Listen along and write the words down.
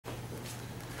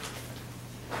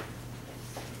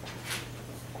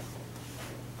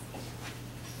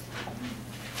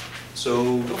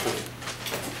So go for it.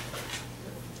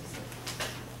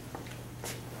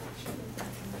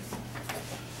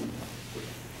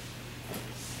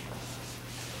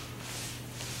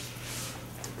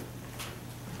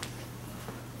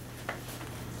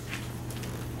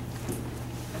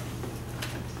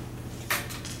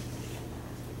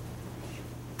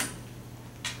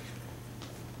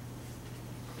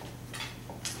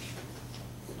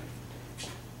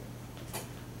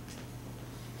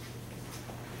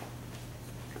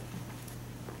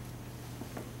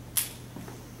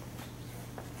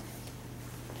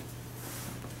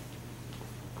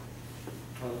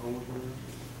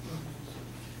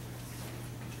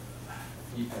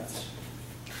 You pass.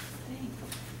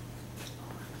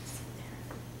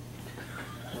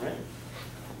 All right.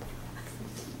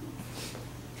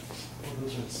 Well,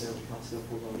 those are the sale costs of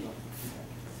 $4.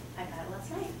 I got it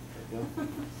last night. There you go.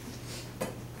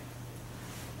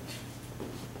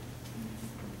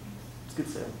 It's a good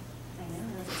sale. I know,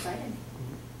 I was excited.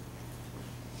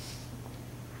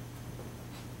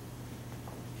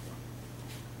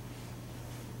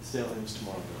 The sale ends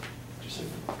tomorrow, though. Just so you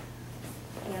know.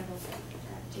 Yeah, both.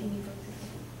 Jamie both.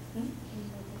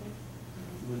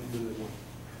 When they want.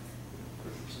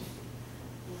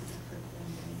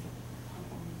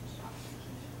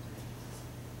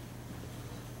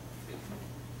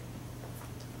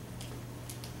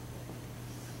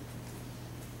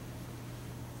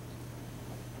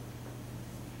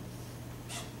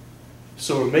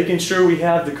 So we're making sure we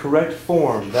have the correct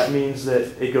form. That means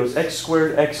that it goes x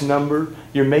squared, x number.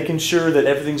 You're making sure that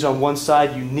everything's on one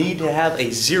side. You need to have a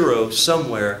 0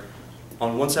 somewhere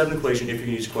on one side of an equation if you're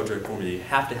going to use quadratic formula. You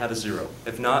have to have a 0.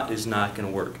 If not, it's not going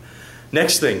to work.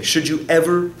 Next thing, should you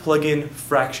ever plug in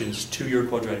fractions to your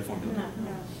quadratic formula?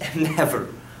 No. Never.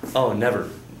 Oh,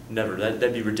 never. Never.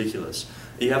 That'd be ridiculous.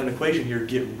 You have an equation here,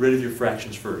 get rid of your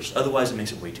fractions first. Otherwise, it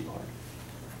makes it way too hard.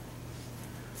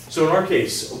 So in our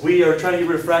case, we are trying to get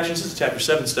rid of fractions. This is chapter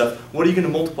 7 stuff. What are you going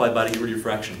to multiply by to get rid of your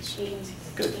fractions? 8.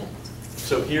 Good.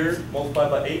 So here, multiply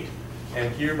by 8,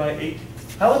 and here by 8.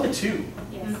 How about the 2?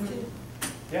 Yes.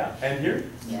 Yeah, and here?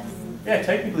 Yes. Yeah,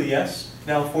 technically yes.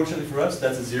 Now, fortunately for us,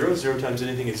 that's a 0. 0 times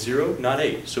anything is 0, not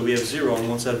 8. So we have 0 on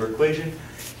one side of our equation.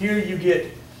 Here you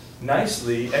get,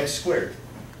 nicely, x squared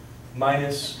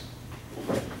minus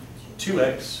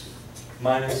 2x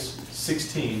minus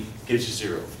 16 gives you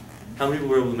 0. How many people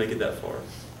were able to make it that far?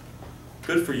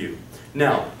 Good for you.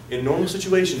 Now, in normal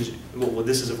situations, well,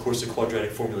 this is of course the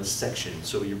quadratic formula section,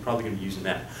 so you're probably going to be using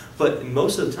that. But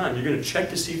most of the time, you're going to check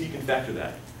to see if you can factor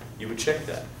that. You would check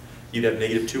that. You'd have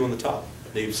negative 2 on the top,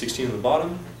 negative 16 on the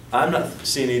bottom. I'm not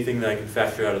seeing anything that I can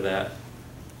factor out of that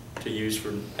to use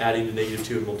for adding to negative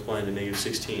 2 and multiplying to negative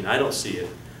 16. I don't see it,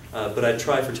 but I'd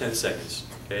try for 10 seconds.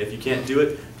 Okay? If you can't do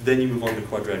it, then you move on to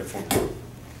quadratic formula.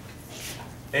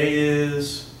 A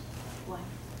is...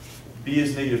 B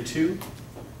is negative 2,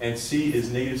 and C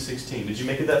is negative 16. Did you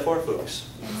make it that far, folks?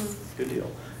 Yes. Good deal.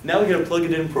 Now we're going to plug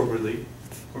it in appropriately.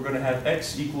 We're going to have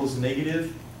x equals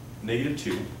negative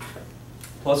 2,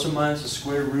 plus or minus the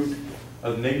square root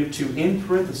of negative 2 in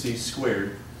parentheses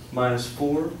squared, minus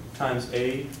 4 times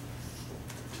A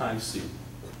times C.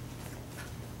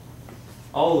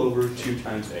 All over 2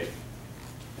 times A.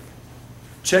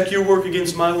 Check your work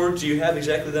against my work. Do you have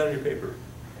exactly that on your paper?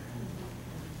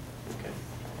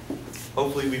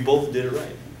 Hopefully we both did it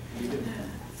right. You did.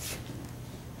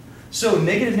 So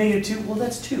negative 2, well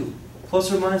that's 2. Plus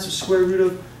or minus the square root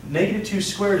of negative 2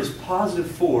 squared is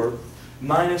positive 4.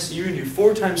 Minus, you're going to do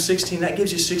 4 times 16, that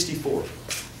gives you 64.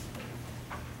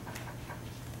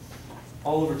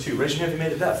 All over 2. Raise your hand if you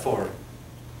made it that far.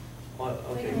 Well,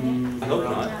 okay. I hope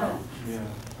not. Yeah.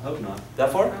 I hope not.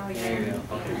 That far? Oh, yeah.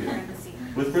 Okay, good. Parentheses.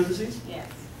 With parentheses? Yes.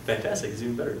 Fantastic, it's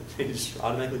even better. You just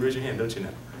automatically raise your hand, don't you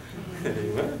now?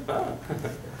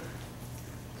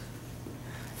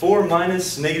 4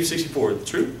 minus negative 64,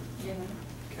 true? Yeah.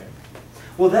 Okay.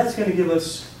 Well, that's going to give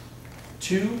us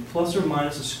 2 plus or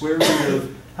minus the square root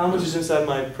of, how much is inside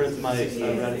my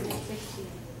radical? 60.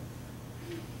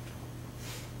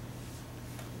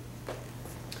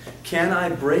 Can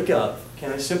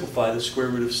I simplify the square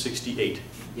root of 68?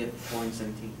 Yep, 4 and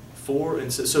 17. 4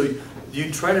 and so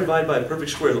you try to divide by a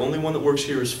perfect square. The only one that works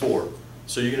here is 4.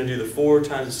 So you're going to do the 4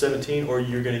 times the 17, or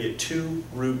you're going to get 2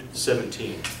 root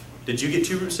 17. Did you get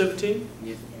 2 root 17?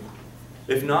 Yes.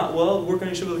 If not, well, work on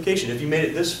your simplification. If you made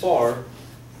it this far,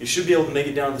 you should be able to make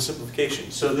it down to the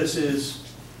simplification. So this is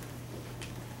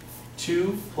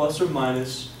 2 plus or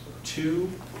minus 2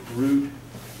 root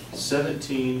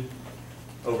 17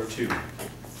 over 2.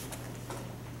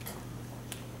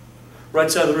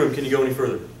 Right side of the room, can you go any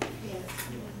further? Yes.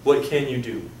 What can you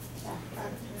do?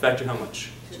 Factor how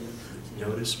much?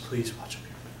 Notice, please watch up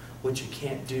here. What you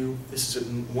can't do, this is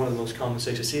one of the most common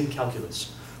mistakes I see in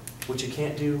calculus. What you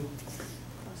can't do,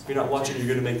 if you're not watching, you're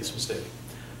going to make this mistake.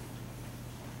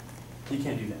 You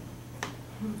can't do that.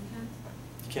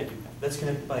 You can't do that. That's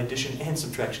connected by addition and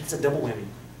subtraction. It's a double whammy.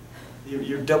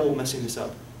 You're double messing this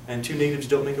up. And two negatives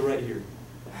don't make a right here.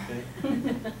 Okay?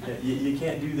 Yeah, you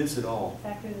can't do this at all.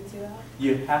 Factor the 2 out?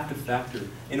 You have to factor.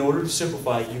 In order to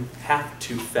simplify, you have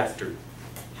to factor.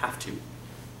 Have to.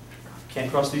 Can't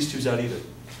cross these 2's out either.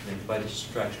 Negative by addition,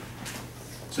 subtraction.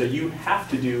 So you have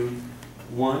to do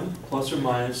 1 plus or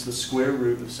minus the square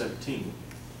root of 17.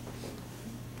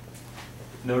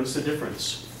 Notice the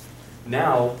difference.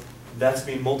 Now, that's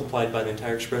being multiplied by the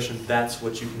entire expression. That's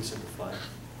what you can simplify.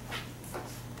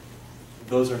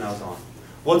 Those are now gone.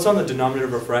 What's on the denominator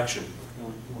of a fraction?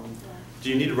 Do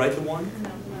you need to write the 1?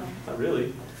 No. Not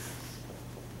really.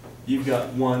 You've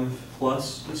got 1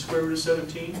 plus the square root of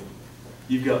 17.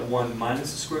 You've got 1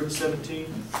 minus the square root of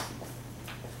 17.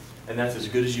 And that's as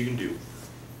good as you can do.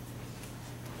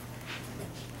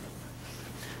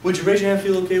 Would you raise your hand,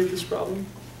 feel okay with this problem?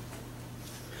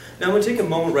 Now I'm going to take a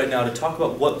moment right now to talk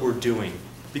about what we're doing.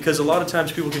 Because a lot of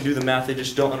times people can do the math, they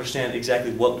just don't understand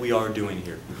exactly what we are doing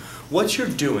here. What you're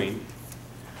doing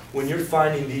when you're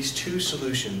finding these two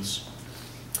solutions,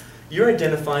 you're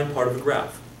identifying part of a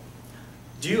graph.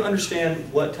 Do you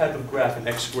understand what type of graph an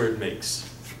x squared makes?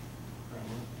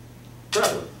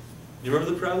 Parabola. Do you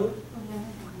remember the parabola?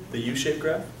 The U-shaped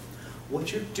graph?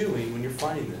 What you're doing when you're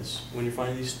finding this, when you're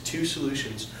finding these two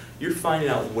solutions, you're finding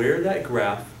out where that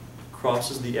graph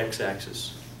crosses the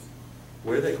x-axis.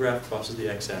 Where that graph crosses the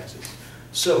x-axis.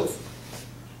 So,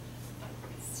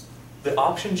 the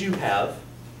options you have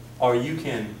are you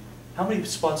can, how many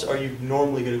spots are you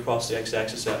normally going to cross the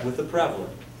x-axis at with the parabola?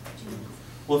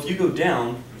 Well, if you go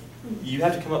down, you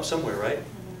have to come up somewhere, right?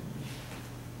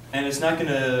 And it's not going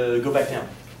to go back down.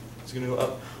 It's going to go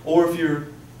up. Or if you're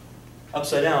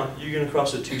upside down, you're going to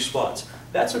cross at 2 spots.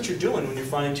 That's what you're doing when you're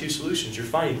finding two solutions. You're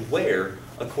finding where,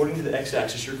 according to the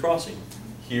x-axis, you're crossing.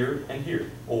 Here and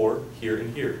here, or here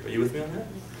and here. Are you with me on that?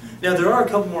 Now, there are a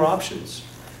couple more options.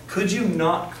 Could you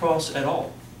not cross at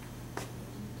all?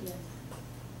 Yes.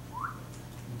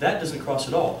 That doesn't cross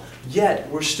at all. Yet,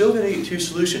 we're still going to get two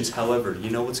solutions. However, you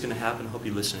know what's going to happen? I hope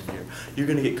you listen here. You're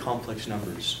going to get complex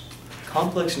numbers.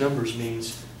 Complex numbers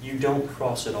means you don't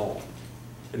cross at all.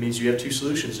 It means you have two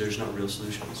solutions. There's not real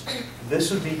solutions. This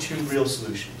would be two real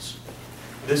solutions.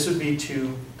 This would be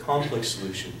two complex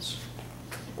solutions.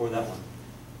 Or that one.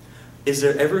 Is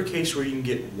there ever a case where you can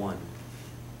get one?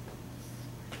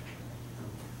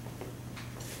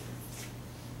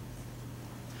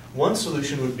 One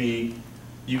solution would be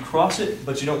you cross it,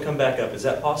 but you don't come back up. Is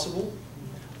that possible?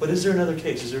 But is there another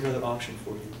case? Is there another option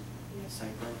for you? Side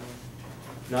parabola.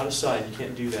 Not a side. You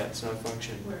can't do that. It's not a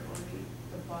function. Where only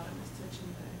the bottom is touching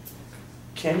the x-axis.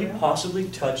 Can you possibly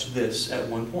touch this at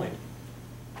one point?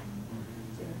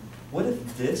 What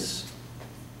if this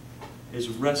is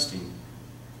resting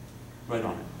right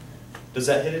on it? Does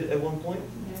that hit it at one point?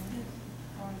 Yeah.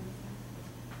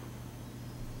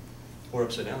 Or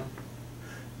upside down?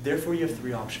 Therefore, you have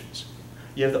three options.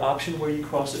 You have the option where you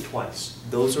cross it twice.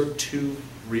 Those are two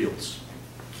reals.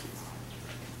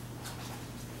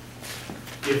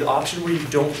 You have the option where you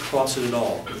don't cross it at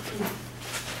all.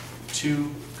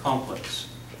 Two complex.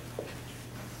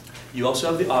 You also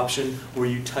have the option where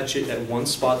you touch it at one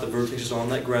spot, the vertex is on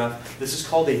that graph. This is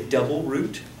called a double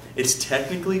root. It's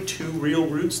technically two real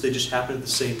roots, they just happen at the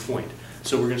same point.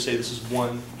 So we're going to say this is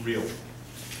one real.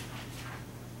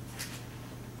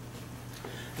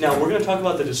 Now we're going to talk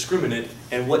about the discriminant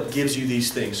and what gives you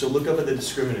these things. So look up at the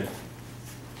discriminant.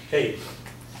 Hey,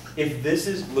 if this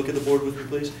is, look at the board with me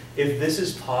please. If this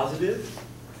is positive,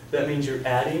 that means you're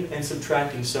adding and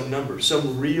subtracting some number,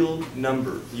 some real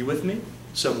number. You with me?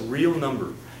 Some real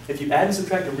number. If you add and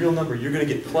subtract a real number, you're going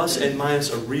to get plus and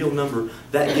minus a real number.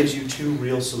 That gives you two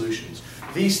real solutions.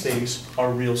 These things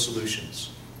are real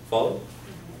solutions. Follow?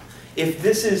 If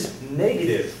this is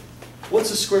negative, what's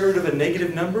the square root of a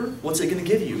negative number? What's it going to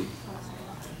give you?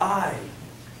 I.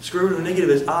 Square root of a negative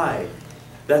is I.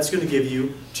 That's going to give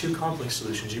you two complex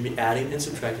solutions. You'll be adding and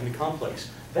subtracting the complex.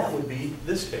 That would be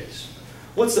this case.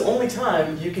 What's the only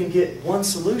time you can get one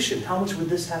solution? How much would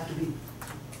this have to be?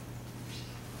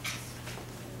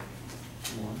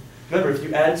 Remember, if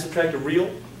you add and subtract a real,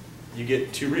 you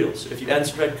get two reals. If you add and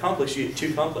subtract a complex, you get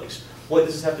two complex. What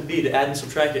does this have to be to add and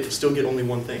subtract it to still get only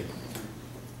one thing?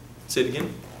 Say it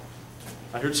again.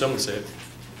 I heard someone say it.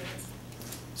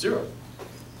 0.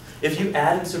 If you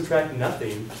add and subtract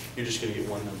nothing, you're just going to get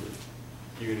one number.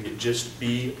 You're going to get just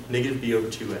b, negative b over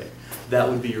 2a. That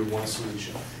would be your one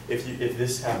solution if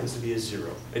this happens to be a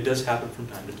 0. It does happen from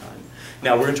time to time.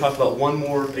 Now we're going to talk about one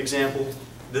more example.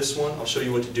 This one, I'll show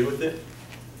you what to do with it.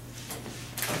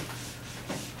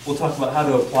 We'll talk about how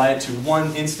to apply it to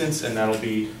one instance, and that'll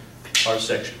be our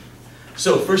section.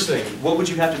 So first thing, what would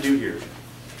you have to do here?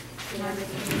 Get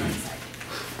everything on one side.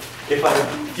 If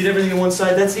I get everything on one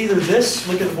side, that's either this,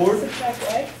 look at the board, Subtract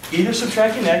x? either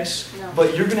subtracting x, No.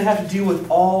 but you're going to have to deal with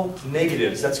all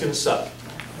negatives. That's going to suck.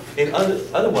 And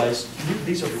otherwise, leave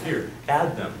these over here.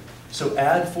 Add them. So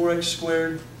add 4x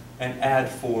squared and add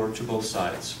 4 to both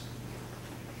sides.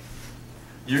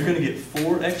 You're going to get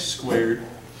 4x squared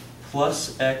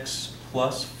plus x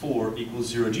plus 4 equals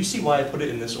 0. Do you see why I put it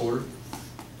in this order?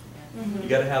 You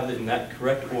got to have it in that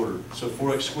correct order. So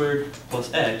 4x squared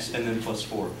plus x and then plus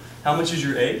 4. How much is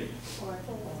your a? 4.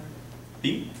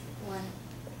 B? 1.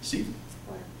 C?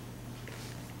 4.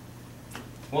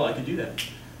 Well, I could do that.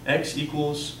 X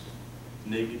equals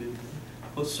negative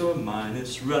plus or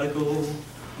minus radical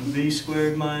b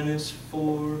squared minus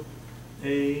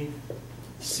 4ac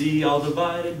all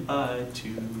divided by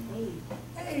 2.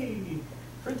 Hey,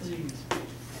 parentheses. Do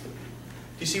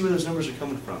you see where those numbers are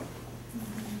coming from?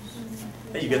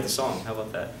 Hey, you got the song. How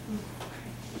about that?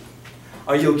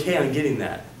 Are you okay on getting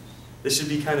that? This should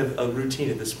be kind of a routine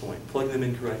at this point. Plug them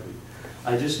in correctly.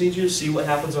 I just need you to see what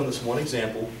happens on this one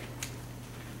example.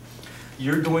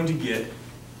 You're going to get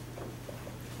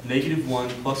negative 1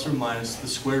 plus or minus the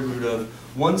square root of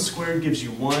 1 squared gives you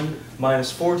 1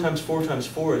 minus 4 times 4 times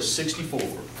 4 is 64.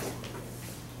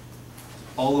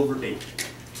 All over 8.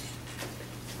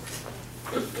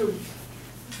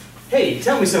 Hey,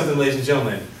 tell me something, ladies and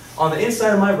gentlemen. On the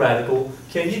inside of my radical,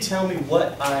 can you tell me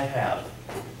what I have?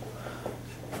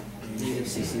 Negative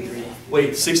 63.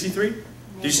 Wait, 63? Did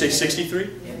you say 63?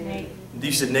 Negative.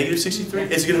 You said negative 63?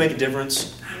 Is it going to make a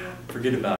difference? Forget about it.